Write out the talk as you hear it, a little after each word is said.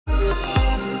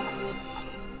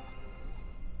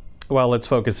Well, let's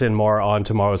focus in more on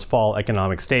tomorrow's fall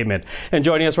economic statement. And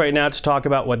joining us right now to talk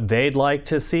about what they'd like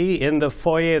to see in the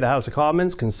foyer of the House of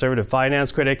Commons, Conservative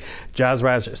finance critic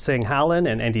Jasraj Singh Hallan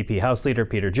and NDP House Leader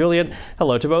Peter Julian.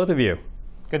 Hello to both of you.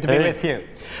 Good to be with you.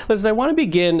 Listen, I want to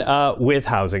begin with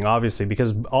housing, obviously,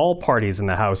 because all parties in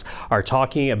the House are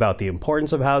talking about the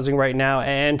importance of housing right now.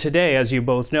 And today, as you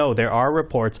both know, there are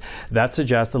reports that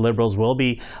suggest the Liberals will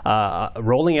be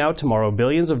rolling out tomorrow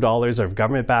billions of dollars of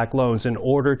government-backed loans in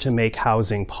order to make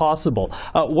housing possible.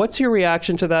 What's your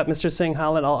reaction to that, Mr. Singh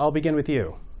Hallan? I'll begin with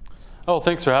you. Oh,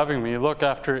 thanks for having me. Look,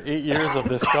 after 8 years of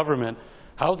this government,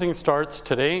 housing starts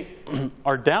today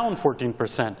are down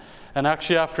 14%. And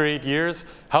actually, after 8 years,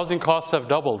 housing costs have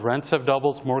doubled, rents have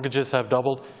doubled, mortgages have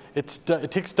doubled. It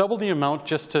takes double the amount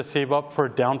just to save up for a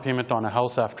down payment on a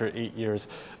house after 8 years.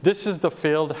 This is the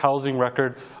failed housing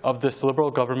record of this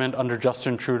Liberal government under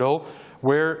Justin Trudeau,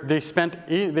 where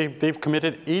they've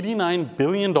committed $89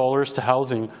 billion to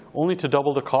housing, only to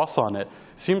double the costs on it.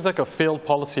 Seems like a failed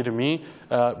policy to me.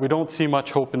 We don't see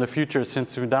much hope in the future,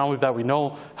 since now with that we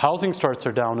know housing starts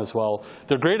are down as well.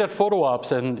 They're great at photo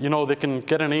ops, and they can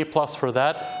get an A+ for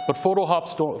that, but photo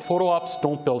ops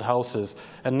don't build houses,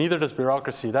 and neither does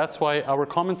bureaucracy. That's why our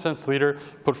common sense leader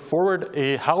put forward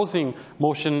a housing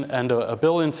motion and a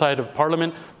bill inside of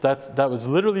Parliament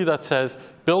that says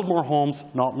build more homes,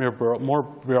 not more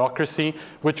bureaucracy,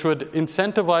 which would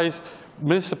incentivize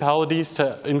municipalities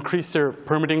to increase their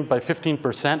permitting by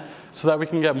 15% so that we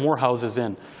can get more houses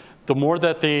in. The more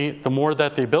that they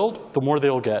build, the more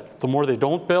they'll get. The more they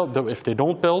don't build, if they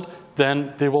don't build,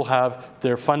 then they will have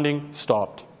their funding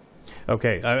stopped.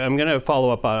 Okay, I'm going to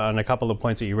follow up on a couple of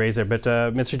points that you raised there, but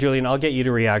Mr. Julian, I'll get you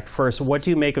to react first. What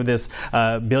do you make of this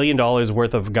 $1 billion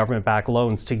worth of government-backed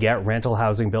loans to get rental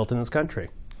housing built in this country?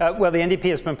 Well, the NDP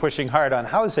has been pushing hard on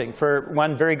housing for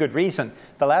one very good reason.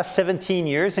 The last 17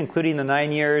 years, including the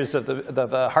 9 years of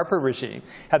the Harper regime,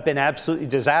 have been absolutely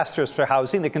disastrous for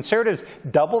housing. The Conservatives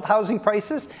doubled housing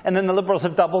prices, and then the Liberals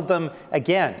have doubled them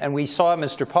again. And we saw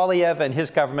Mr. Poilievre and his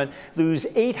government lose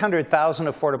 800,000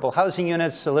 affordable housing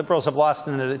units. The Liberals have lost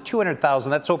another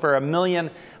 200,000. That's over 1 million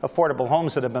affordable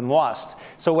homes that have been lost.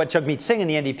 So what Jagmeet Singh and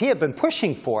the NDP have been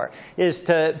pushing for is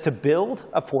to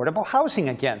build affordable housing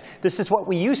again. This is what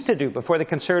we used to do before the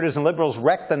Conservatives and Liberals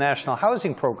wrecked the National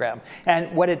Housing Program.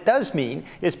 And what it does mean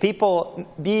is people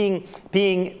paying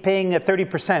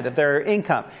 30% of their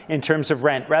income in terms of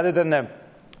rent, rather than the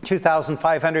 $2,500,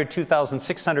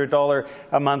 $2,600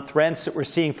 a month rents that we're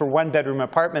seeing for one-bedroom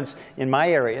apartments in my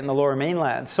area, in the Lower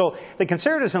Mainland. So the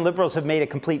Conservatives and Liberals have made a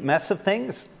complete mess of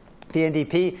things. The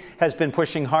NDP has been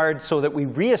pushing hard so that we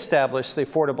reestablish the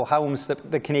affordable homes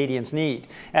that the Canadians need.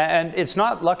 And it's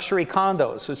not luxury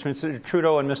condos, which Mr.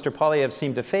 Trudeau and Mr. Poilievre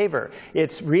seem to favor.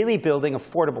 It's really building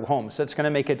affordable homes that's going to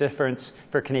make a difference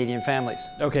for Canadian families.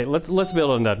 Okay, let's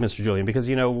build on that, Mr. Julian, because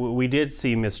we did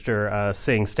see Mr.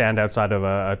 Singh stand outside of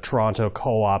a Toronto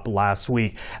co-op last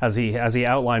week as he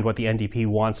outlined what the NDP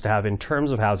wants to have in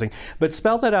terms of housing. But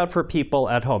spell that out for people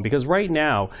at home, because right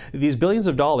now these billions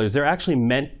of dollars, they're actually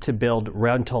meant to build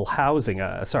rental housing.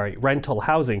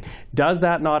 Does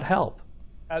that not help?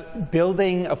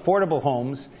 Building affordable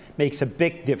homes makes a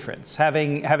big difference.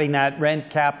 Having that rent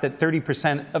capped at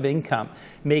 30% of income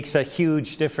makes a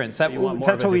huge difference. That's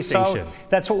what we saw.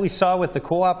 That's what we saw with the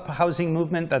co-op housing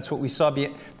movement. That's what we saw,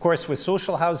 of course, with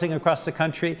social housing across the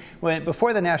country.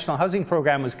 Before the National Housing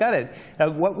Program was gutted,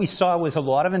 what we saw was a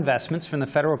lot of investments from the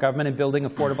federal government in building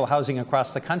affordable housing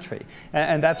across the country.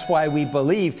 And that's why we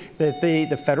believe that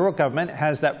the federal government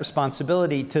has that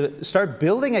responsibility to start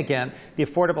building again the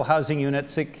affordable housing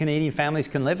units that Canadian families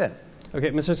can live in. Okay,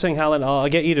 Mr. Singh Hallan, I'll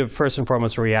get you to first and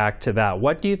foremost react to that.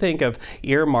 What do you think of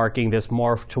earmarking this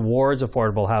more towards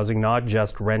affordable housing, not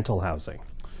just rental housing?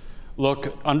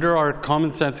 Look, under our common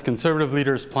sense Conservative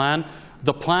leader's plan,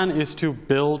 the plan is to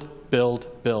build, build,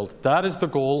 build. That is the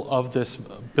goal of this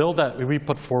bill that we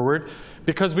put forward,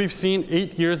 because we've seen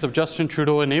 8 years of Justin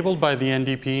Trudeau enabled by the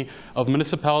NDP of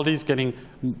municipalities getting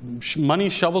money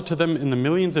shoveled to them in the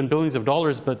millions and billions of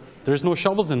dollars, but there's no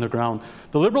shovels in the ground.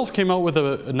 The Liberals came out with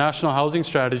a national housing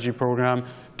strategy program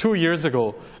 2 years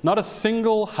ago. Not a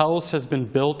single house has been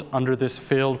built under this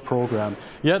failed program.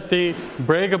 Yet they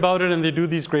brag about it and they do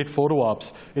these great photo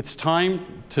ops. It's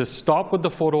time to stop with the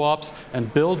photo ops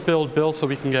and build, build, build so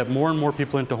we can get more and more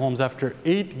people into homes. After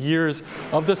 8 years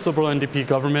of this Liberal NDP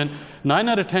government, 9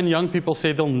 out of 10 young people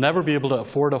say they'll never be able to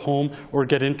afford a home or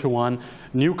get into one.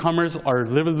 Newcomers are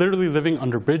literally living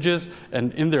under bridges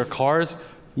and in their cars.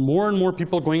 more and more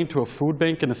people going into a food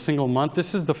bank in a single month.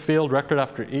 This is the failed record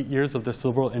after 8 years of this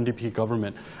Liberal NDP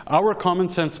government. Our common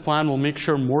sense plan will make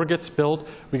sure more gets built,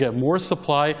 we get more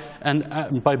supply,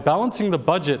 and by balancing the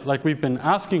budget like we've been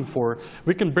asking for,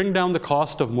 we can bring down the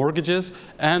cost of mortgages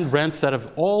and rents that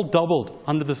have all doubled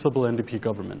under this Liberal NDP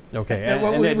government. Okay. And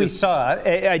what we saw,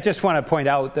 I just want to point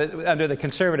out that under the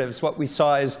Conservatives, what we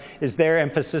saw is their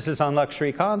emphasis is on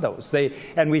luxury condos.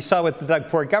 And we saw with the Doug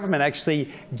Ford government actually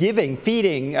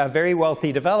feeding very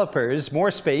wealthy developers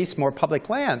more space, more public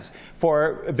lands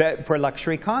for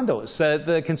luxury condos.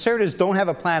 The Conservatives don't have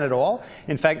a plan at all.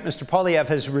 In fact, Mr. Poilievre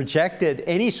has rejected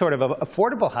any sort of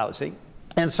affordable housing.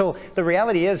 And so the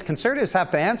reality is Conservatives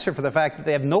have to answer for the fact that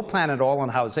they have no plan at all on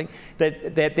housing,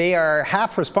 that they are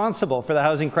half responsible for the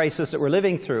housing crisis that we're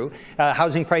living through,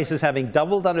 housing prices having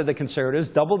doubled under the Conservatives,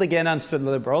 doubled again under the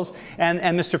Liberals, and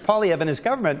Mr. Poilievre and his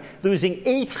government losing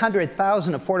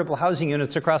 800,000 affordable housing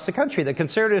units across the country. The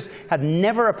Conservatives have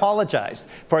never apologized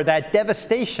for that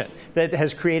devastation that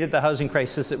has created the housing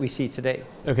crisis that we see today.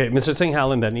 Okay, Mr. Singh,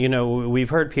 Hallan, then, we've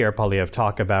heard Pierre Poilievre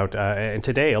talk about, and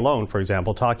today alone, for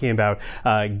example, talking about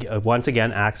once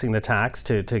again axing the tax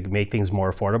to make things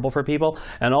more affordable for people,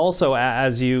 and also,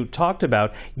 as you talked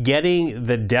about, getting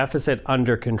the deficit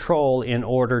under control in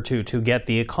order to get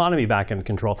the economy back in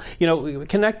control.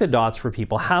 Connect the dots for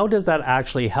people. How does that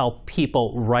actually help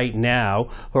people right now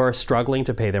who are struggling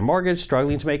to pay their mortgage,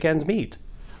 struggling to make ends meet?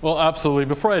 Well, absolutely.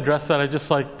 Before I address that, I'd just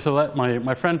like to let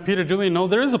my friend Peter Julian know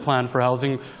there is a plan for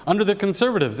housing under the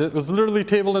Conservatives. It was literally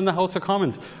tabled in the House of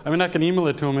Commons. I mean, I can email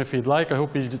it to him if he'd like. I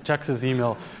hope he checks his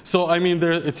email. So, I mean,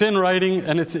 it's in writing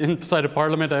and it's inside of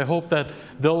Parliament. I hope that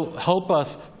they'll help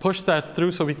us push that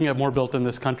through so we can get more built in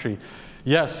this country.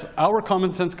 Yes, our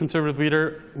common sense Conservative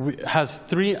leader has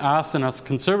 3 asks, and us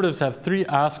Conservatives have 3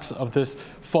 asks of this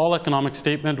fall economic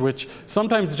statement, which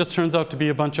sometimes just turns out to be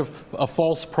a bunch of a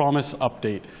false promise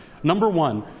update. Number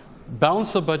 1,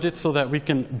 balance the budget so that we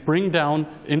can bring down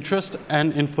interest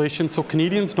and inflation so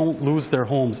Canadians don't lose their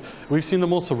homes. We've seen the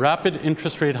most rapid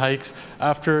interest rate hikes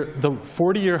after the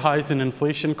 40-year highs in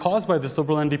inflation caused by this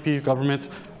Liberal NDP government's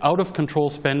out-of-control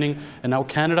spending, and now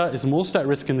Canada is most at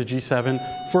risk in the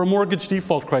G7 for a mortgage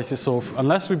default crisis. So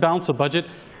unless we balance the budget,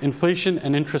 inflation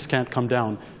and interest can't come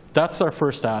down. That's our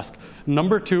first ask.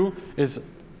 Number 2 is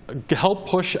help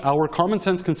push our common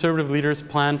sense Conservative leaders'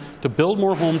 plan to build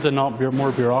more homes and not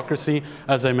more bureaucracy,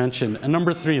 as I mentioned. And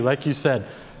number 3, like you said,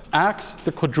 axe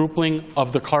the quadrupling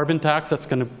of the carbon tax that's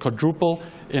going to quadruple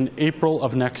in April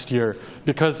of next year,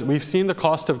 because we've seen the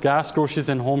cost of gas, groceries,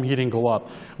 and home heating go up.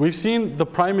 We've seen the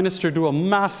Prime Minister do a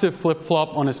massive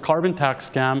flip-flop on his carbon tax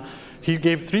scam. He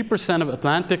gave 3% of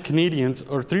Atlantic Canadians,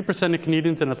 or 3% of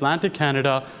Canadians in Atlantic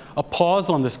Canada, a pause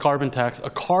on this carbon tax, a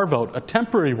carve-out, a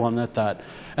temporary one at that.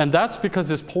 And that's because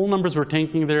his poll numbers were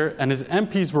tanking there and his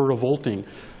MPs were revolting.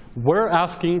 We're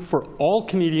asking for all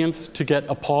Canadians to get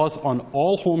a pause on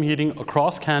all home heating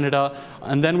across Canada,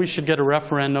 and then we should get a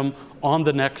referendum on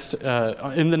the next,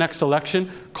 in the next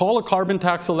election. Call a carbon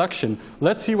tax election.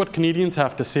 Let's see what Canadians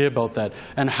have to say about that.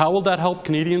 And how will that help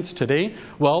Canadians today?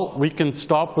 Well, we can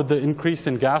stop with the increase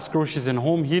in gas, groceries, and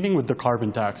home heating with the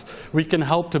carbon tax. We can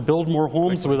help to build more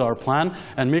homes with our plan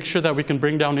and make sure that we can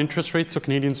bring down interest rates so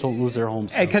Canadians don't lose their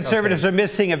homes. And Conservatives are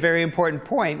missing a very important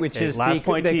point, which is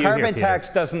the carbon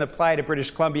tax doesn't apply to British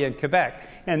Columbia and Quebec.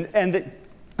 And the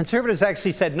Conservatives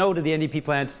actually said no to the NDP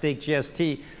plan to take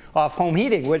GST off home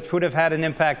heating, which would have had an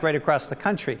impact right across the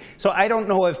country. So I don't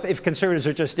know if Conservatives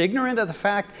are just ignorant of the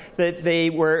fact that they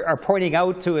are pointing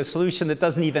out to a solution that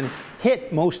doesn't even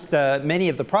hit many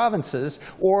of the provinces,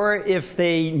 or if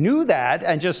they knew that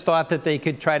and just thought that they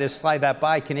could try to slide that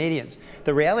by Canadians.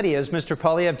 The reality is Mr.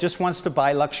 Poilievre just wants to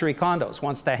buy luxury condos,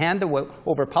 wants to hand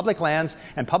over public lands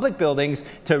and public buildings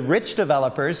to rich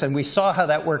developers, and we saw how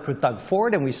that worked with Doug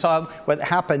Ford, and we saw what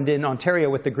happened in Ontario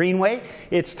with the Greenway.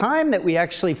 It's time that we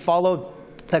actually followed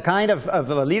the kind of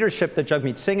leadership that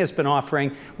Jagmeet Singh has been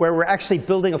offering, where we're actually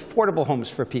building affordable homes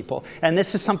for people. And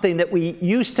this is something that we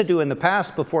used to do in the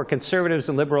past before Conservatives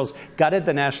and Liberals gutted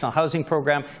the National Housing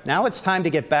Program. Now it's time to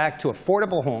get back to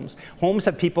affordable homes, homes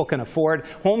that people can afford,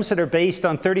 homes that are based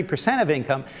on 30% of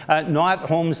income, not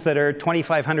homes that are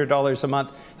 $2,500 a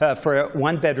month for a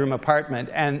one-bedroom apartment,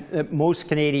 and most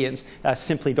Canadians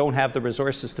simply don't have the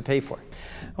resources to pay for.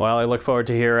 Well, I look forward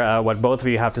to hear what both of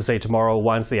you have to say tomorrow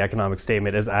once the economic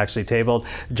statement is actually tabled.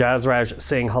 Jasraj,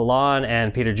 Singh, Hallan,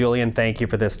 and Peter Julian, thank you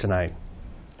for this tonight.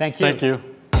 Thank you. Thank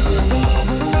you.